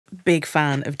big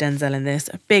fan of Denzel in this.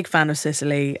 A big fan of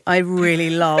Sicily. I really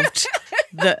loved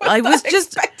that. I was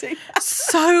just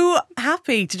so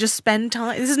happy to just spend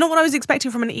time. This is not what I was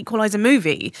expecting from an Equalizer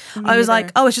movie. I was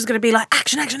like, oh, it's just going to be like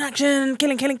action, action, action,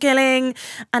 killing, killing, killing.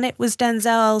 And it was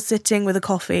Denzel sitting with a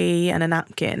coffee and a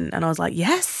napkin. And I was like,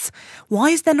 yes, why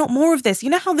is there not more of this? You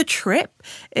know how The Trip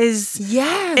is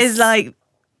like...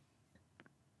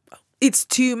 It's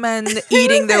two men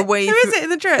eating their way through. Who is it in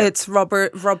The Trip? It's Rob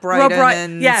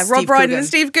Brydon and Rob Brydon and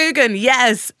Steve Coogan.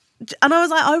 Yes. And I was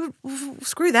like,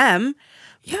 screw them.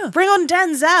 Yeah. Bring on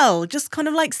Denzel, just kind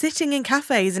of like sitting in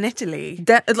cafes in Italy.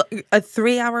 A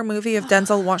 3-hour movie of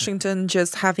Denzel Washington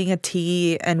just having a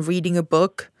tea and reading a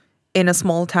book in a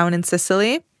small town in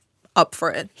Sicily. Up for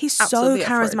it. He's Absolutely so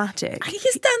charismatic.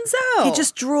 He's Denzel. He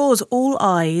just draws all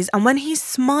eyes. And when he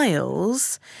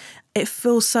smiles, it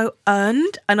feels so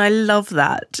earned. And I love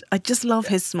that. I just love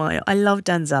his smile. I love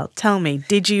Denzel. Tell me,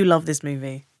 did you love this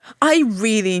movie? I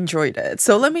really enjoyed it.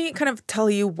 So let me kind of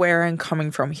tell you where I'm coming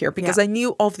from here, because I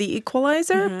knew of The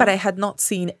Equalizer, but I had not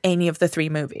seen any of the 3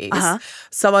 movies.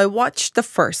 So I watched the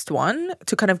first one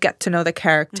to kind of get to know the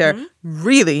character.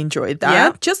 Really enjoyed that.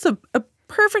 Yeah. Just a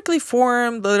perfectly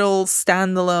formed little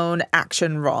standalone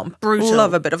action romp. Brutal.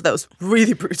 Love a bit of those.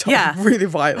 Really brutal. Yeah. Really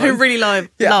violent. I really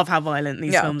love how violent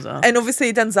these films are. And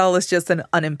obviously Denzel is just an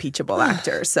unimpeachable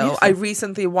actor. So I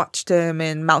recently watched him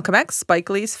in Malcolm X, Spike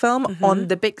Lee's film, on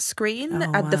the big screen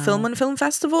at the Film and Film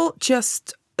Festival.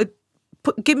 Just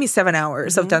give me 7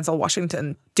 hours of Denzel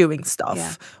Washington doing stuff.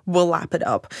 Yeah. We'll lap it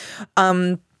up.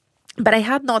 But I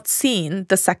had not seen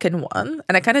the second one,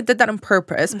 and I kind of did that on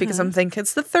purpose because I'm thinking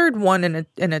it's the third one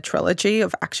in a trilogy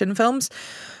of action films.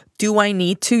 Do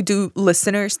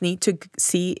listeners need to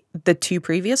see the 2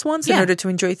 previous ones in order to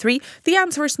enjoy 3? The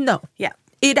answer is no. Yeah.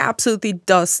 It absolutely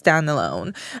does stand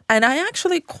alone. And I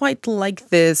actually quite like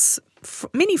this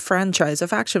mini franchise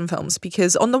of action films,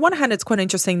 because on the one hand, it's quite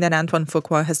interesting that Antoine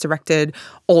Fuqua has directed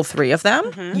all 3 of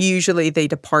them. Usually they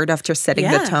depart after setting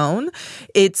the tone.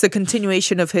 It's a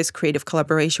continuation of his creative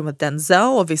collaboration with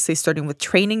Denzel, obviously starting with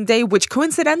Training Day, which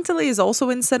coincidentally is also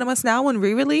in cinemas now on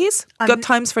re-release. Good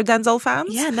times for Denzel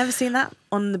fans. Yeah, never seen that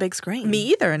on the big screen.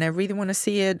 Me either, and I really want to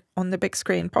see it on the big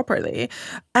screen properly.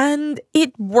 And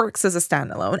it works as a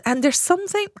standalone. And there's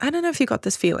something, I don't know if you got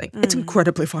this feeling, it's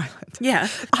incredibly violent. Yeah.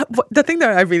 The thing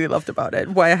that I really loved about it,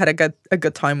 why I had a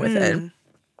good time with it,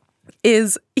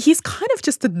 is he's kind of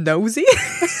just a nosy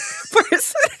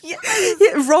person.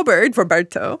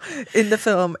 Roberto in the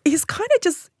film,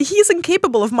 he's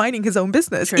incapable of minding his own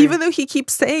business. Even though he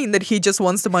keeps saying that he just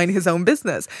wants to mind his own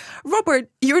business. Robert,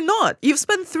 you're not. You've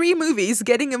spent 3 movies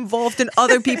getting involved in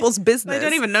other people's business. They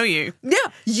don't even know you. Yeah,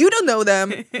 you don't know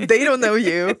them. They don't know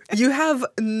you. You have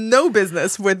no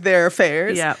business with their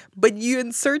affairs. Yeah. But you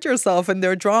insert yourself in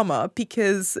their drama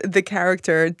because the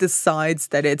character decides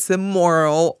that it's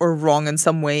immoral or wrong in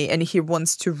some way, and he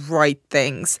wants to right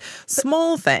things,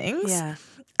 small things. Yeah.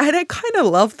 And I kind of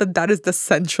love that is the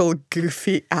central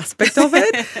goofy aspect of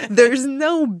it. There's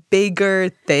no bigger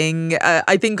thing.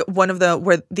 I think one of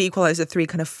where The Equalizer 3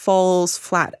 kind of falls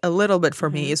flat a little bit for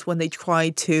me is when they try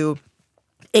to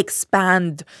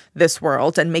expand this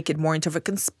world and make it more into a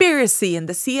conspiracy, and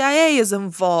the CIA is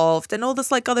involved and all this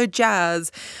like other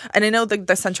jazz. And I know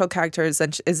the central character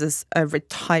is a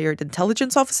retired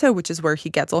intelligence officer, which is where he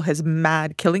gets all his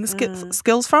mad killing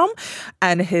skills from,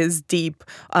 and his deep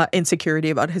insecurity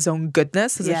about his own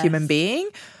goodness as a human being.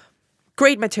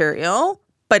 Great material,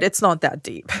 but it's not that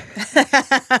deep.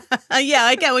 Yeah,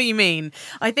 I get what you mean.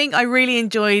 I think I really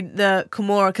enjoyed the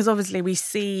Camorra because obviously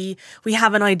we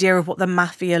have an idea of what the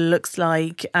mafia looks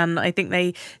like, and I think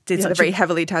they did such a very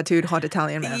heavily tattooed hot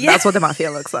Italian man. Yeah. That's what the mafia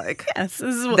looks like. Yes,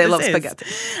 this is what they this love is. spaghetti.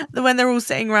 When they're all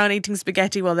sitting around eating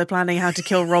spaghetti while they're planning how to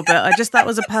kill Robert, I just that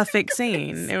was a perfect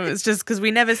scene. It was just because we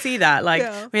never see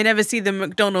that. We never see the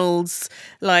McDonald's.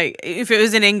 Like if it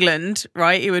was in England,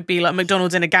 right, it would be like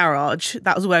McDonald's in a garage.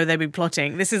 That was where they'd be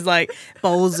plotting. This is like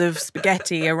bowls of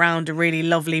spaghetti around a really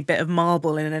lovely bit of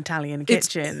marble in an Italian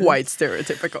kitchen. It's quite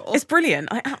stereotypical. It's brilliant.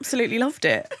 I absolutely loved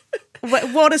it.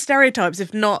 What are stereotypes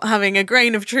if not having a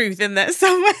grain of truth in there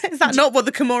somewhere? Is that not what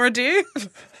the Camorra do?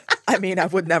 I mean, I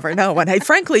would never know, and I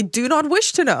frankly do not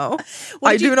wish to know.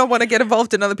 I do not want to get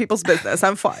involved in other people's business.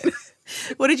 I'm fine.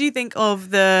 What did you think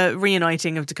of the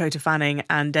reuniting of Dakota Fanning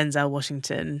and Denzel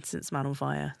Washington since Man on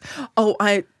Fire? Oh,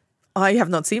 I have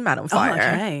not seen Man on Fire. Oh,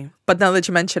 okay. But now that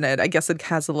you mention it, I guess it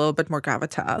has a little bit more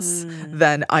gravitas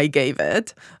than I gave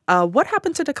it. What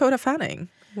happened to Dakota Fanning?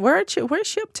 Where is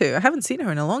she up to? I haven't seen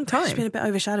her in a long time. She's been a bit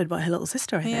overshadowed by her little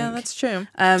sister, I think. Yeah, that's true.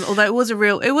 Although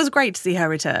it was great to see her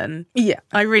return. Yeah.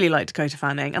 I really liked Dakota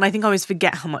Fanning, and I think I always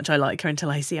forget how much I like her until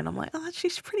I see her, and I'm like, oh,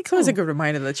 she's pretty cool. It was a good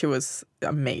reminder that she was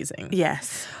amazing.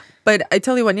 Yes. But I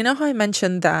tell you what, you know how I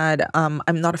mentioned that I'm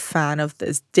not a fan of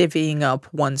this divvying up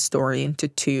one story into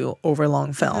two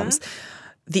overlong films?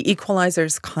 The Equalizer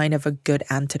is kind of a good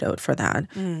antidote for that.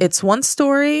 It's one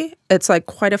story. It's like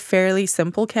quite a fairly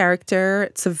simple character.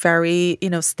 It's a very,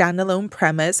 standalone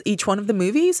premise. Each one of the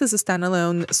movies is a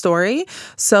standalone story.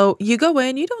 So you go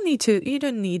in, you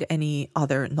don't need any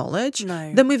other knowledge.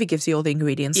 No. The movie gives you all the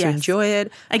ingredients to enjoy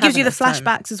it. It gives you the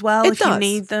flashbacks as well if you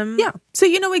need them. Yeah. So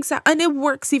you know exactly, and it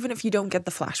works even if you don't get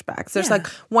the flashbacks. There's like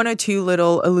one or two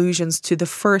little allusions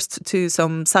to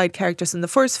some side characters in the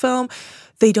first film.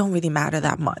 They don't really matter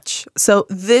that much. So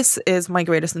this is my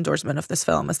greatest endorsement of this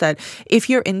film, is that if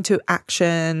you're into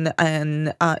action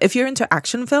and if you're into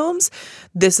action films,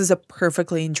 this is a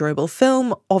perfectly enjoyable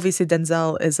film. Obviously,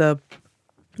 Denzel is a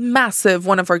massive,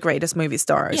 one of our greatest movie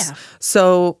stars. Yeah.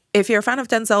 So if you're a fan of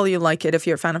Denzel, you like it. If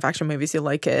you're a fan of action movies, you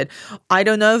like it. I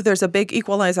don't know if there's a big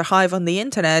Equalizer hive on the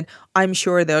internet. I'm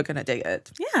sure they're going to dig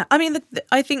it. Yeah. I mean,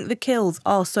 I think the kills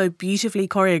are so beautifully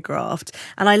choreographed.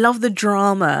 And I love the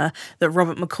drama that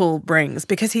Robert McCall brings,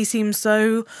 because he seems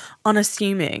so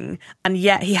unassuming. And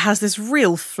yet he has this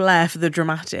real flair for the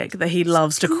dramatic that he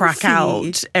loves to crack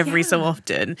out every so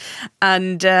often.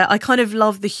 And I kind of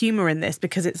love the humour in this,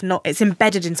 because it's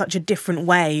embedded in such a different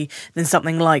way than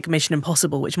something like Mission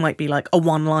Impossible, which might be like a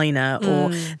one-liner.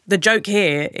 Or the joke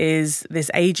here is this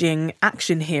aging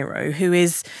action hero who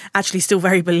is actually still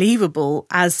very believable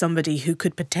as somebody who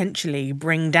could potentially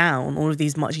bring down all of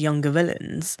these much younger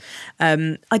villains.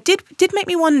 I did make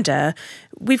me wonder.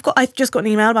 I've just got an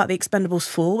email about the Expendables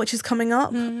 4, which is coming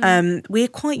up. We're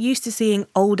quite used to seeing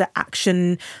older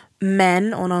action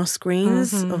men on our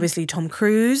screens, obviously Tom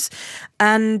Cruise.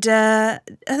 And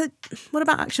what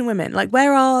about action women? Like,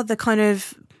 where are the kind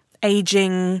of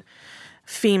aging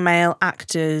female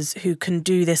actors who can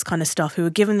do this kind of stuff, who are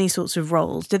given these sorts of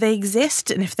roles? Do they exist?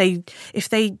 And if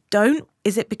they don't,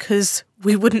 is it because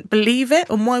we wouldn't believe it?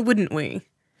 And why wouldn't we?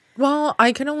 Well,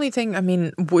 I can only think,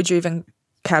 would you even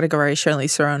categorize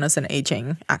Charlize Theron as an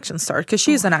aging action star? Because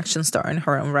she's an action star in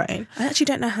her own right. I actually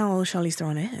don't know how old Charlize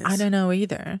Theron is. I don't know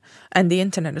either. And the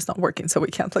internet is not working, so we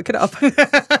can't look it up.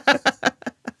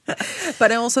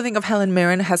 But I also think of Helen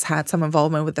Mirren has had some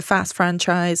involvement with the Fast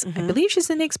franchise. I believe she's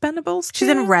in the Expendables too. She's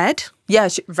in Red. Yeah,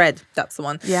 Red. That's the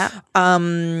one. Yeah.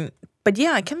 But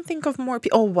yeah, I can think of more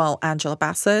people. Oh, well, Angela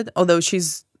Bassett, although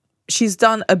she's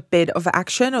done a bit of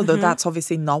action, although that's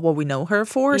obviously not what we know her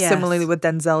for. Yes. Similarly with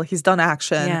Denzel, he's done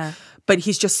action, but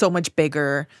he's just so much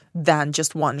bigger than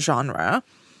just one genre.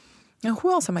 Now,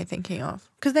 who else am I thinking of?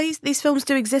 Because these films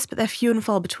do exist, but they're few and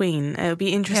far between. It would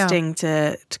be interesting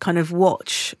to kind of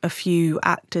watch a few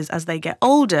actors as they get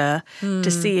older to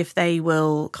see if they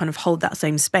will kind of hold that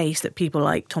same space that people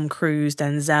like Tom Cruise,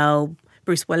 Denzel,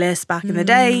 Bruce Willis back in the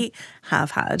day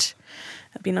have had.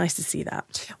 It'd be nice to see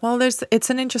that. Well, it's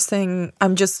an interesting,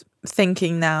 I'm just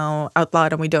thinking now out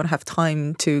loud, and we don't have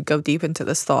time to go deep into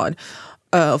this thought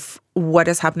of what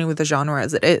is happening with the genre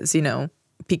as it is,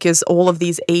 because all of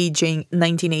these aging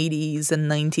 1980s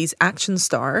and 90s action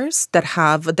stars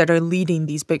that are leading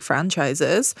these big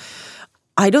franchises,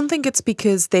 I don't think it's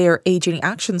because they're aging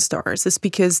action stars. It's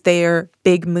because they're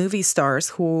big movie stars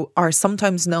who are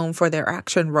sometimes known for their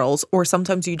action roles, or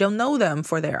sometimes you don't know them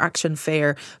for their action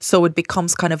fare. So it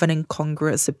becomes kind of an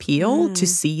incongruous appeal to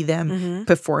see them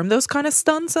perform those kind of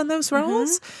stunts on those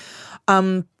roles.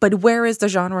 But where is the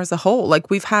genre as a whole? Like,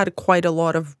 we've had quite a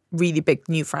lot of really big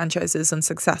new franchises and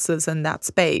successes in that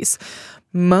space.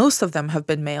 Most of them have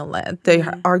been male-led. They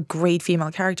are great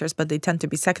female characters, but they tend to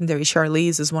be secondary.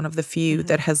 Charlize is one of the few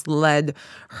that has led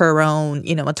her own,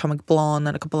 Atomic Blonde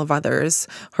and a couple of others,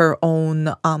 her own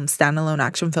standalone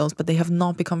action films, but they have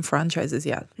not become franchises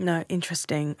yet. No,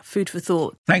 interesting. Food for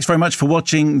thought. Thanks very much for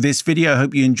watching this video. I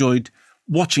hope you enjoyed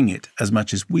watching it as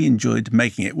much as we enjoyed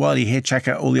making it. While you're here, check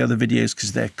out all the other videos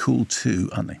because they're cool too,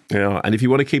 aren't they? Yeah, and if you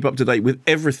want to keep up to date with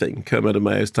everything Kermode and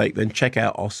Mayo's take, then check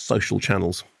out our social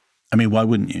channels. I mean, why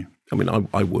wouldn't you? I mean,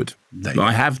 I would.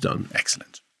 I have done.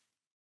 Excellent.